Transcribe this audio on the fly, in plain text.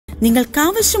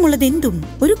നിങ്ങൾക്കാവശ്യമുള്ളതെന്തും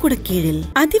ഒരു കുടക്കീഴിൽ.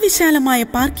 അതിവിശാലമായ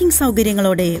പാർക്കിംഗ്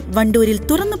സൗകര്യങ്ങളോടെ വണ്ടൂരിൽ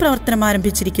തുറന്നു പ്രവർത്തനം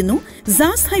ആരംഭിച്ചിരിക്കുന്നു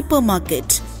സാസ് hyper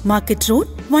market, market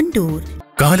road, Wandoor.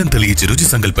 കാലം തെളിയിച്ച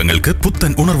രുചിസങ്കല്പങ്ങൾക്ക്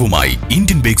പുത്തൻ ഉണർവുമായി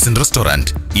ഇന്ത്യൻ ബേക്സ് ആൻഡ്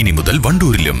റെസ്റ്റോറന്റ് ഇനി മുതൽ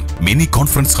വണ്ടൂരിലും മിനി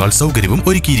കോൺഫറൻസ് ഹാൾ സൗകര്യവും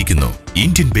ഒരുക്കിയിരിക്കുന്നു.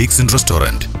 Indian bakes and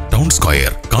restaurant, town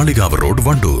square, Kalikavu road,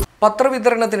 Wandoor.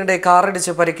 പത്രവിതരണത്തിനിടെ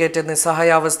കാറിടിച്ച് പരിക്കേറ്റ്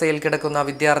നിസ്സഹായാവസ്ഥയിൽ കിടക്കുന്ന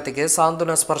വിദ്യാർത്ഥിക്ക്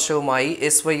സാന്ത്വന സ്പർശവുമായി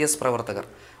SYS പ്രവർത്തകർ.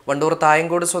 വണ്ടൂർ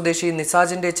തായങ്കോട് സ്വദേശി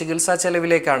നിസാജിന്റെ ചികിത്സാ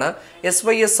ചെലവിലേക്കാണ്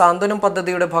SYS സാന്ത്വനം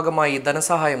പദ്ധതിയുടെ ഭാഗമായി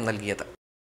ധനസഹായം നൽകിയത്.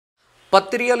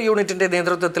 പത്തിരിയാൽ യൂണിറ്റിന്റെ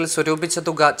നേതൃത്വത്തിൽ സ്വരൂപിച്ച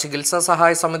തുക ചികിത്സാ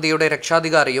സഹായ സമിതിയുടെ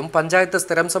രക്ഷാധികാരിയും പഞ്ചായത്ത്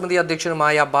സ്ഥിരം സമിതി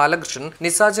അധ്യക്ഷനുമായ ബാലകൃഷ്ണൻ,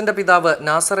 നിസാജിന്റെ പിതാവ്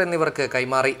നാസർ എന്നിവർക്ക്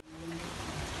കൈമാറി.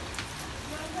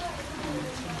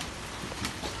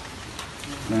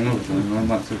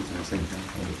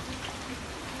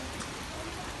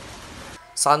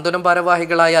 സാന്ത്വനം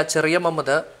ഭാരവാഹികളായ ചെറിയ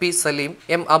Muhammad, P. Saleem,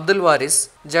 M. Abdul Waris,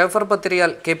 Jafar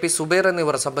Pathiriyal, KP. Zubair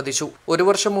എന്നിവർ സംബന്ധിച്ചു. ഒരു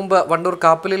വർഷം മുമ്പ് വണ്ടൂർ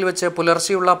കാപ്പിലിൽ വെച്ച്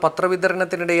പുലർച്ചെയുള്ള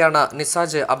പത്രവിതരണത്തിനിടെയാണ്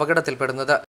നിസാജ്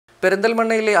അപകടത്തിൽപ്പെടുന്നത്.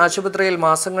 പെരിന്തൽമണ്ണയിലെ ആശുപത്രിയിൽ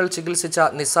മാസങ്ങൾ ചികിത്സിച്ച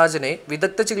നിസാജിനെ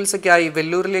വിദഗ്ധ ചികിത്സയ്ക്കായി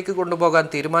വെല്ലൂരിലേക്ക് കൊണ്ടുപോകാൻ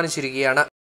തീരുമാനിച്ചിരിക്കുകയാണ്.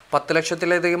 10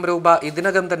 ലക്ഷത്തിലധികം രൂപ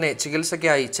ഇതിനകം തന്നെ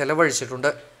ചികിത്സയ്ക്കായി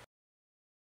ചെലവഴിച്ചിട്ടുണ്ട്.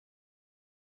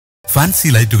 ഫാൻസി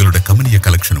ലൈറ്റുകളുടെ കമനീയ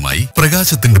കളക്ഷനുമായി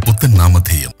പ്രകാശത്തിന്റെ പുത്തൻ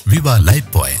നാമധേയം വിവ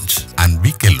light point and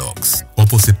VK locks,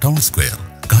 opposite town square,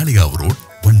 Kalikavu road,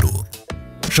 Wandoor.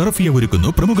 Sharfiya ഒരുക്കുന്നു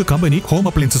പ്രമുഖ കമ്പനി ഹോം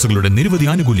അപ്ലയൻസസുകളുടെ നിരവധി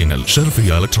ആനുകൂല്യങ്ങൾ.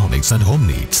 Sharfiya electronics and home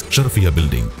needs, Sharfiya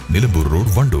building, Nilambur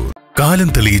road, Wandoor. കാലം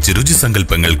തെളിയിച്ച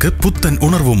രുചിസങ്കല്പങ്ങൾക്ക് പുത്തൻ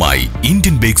ഉണർവുമായി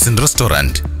ഇന്ത്യൻ ബേക്സ് ആൻഡ്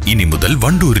റെസ്റ്റോറന്റ് ഇനി മുതൽ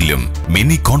വണ്ടൂരിലും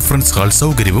മിനി കോൺഫറൻസ് ഹാൾ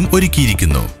സൗകര്യവും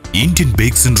ഒരുക്കിയിരിക്കുന്നു. Indian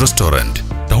bakes and restaurant,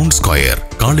 town square,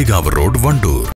 Kalikavu road, Wandoor.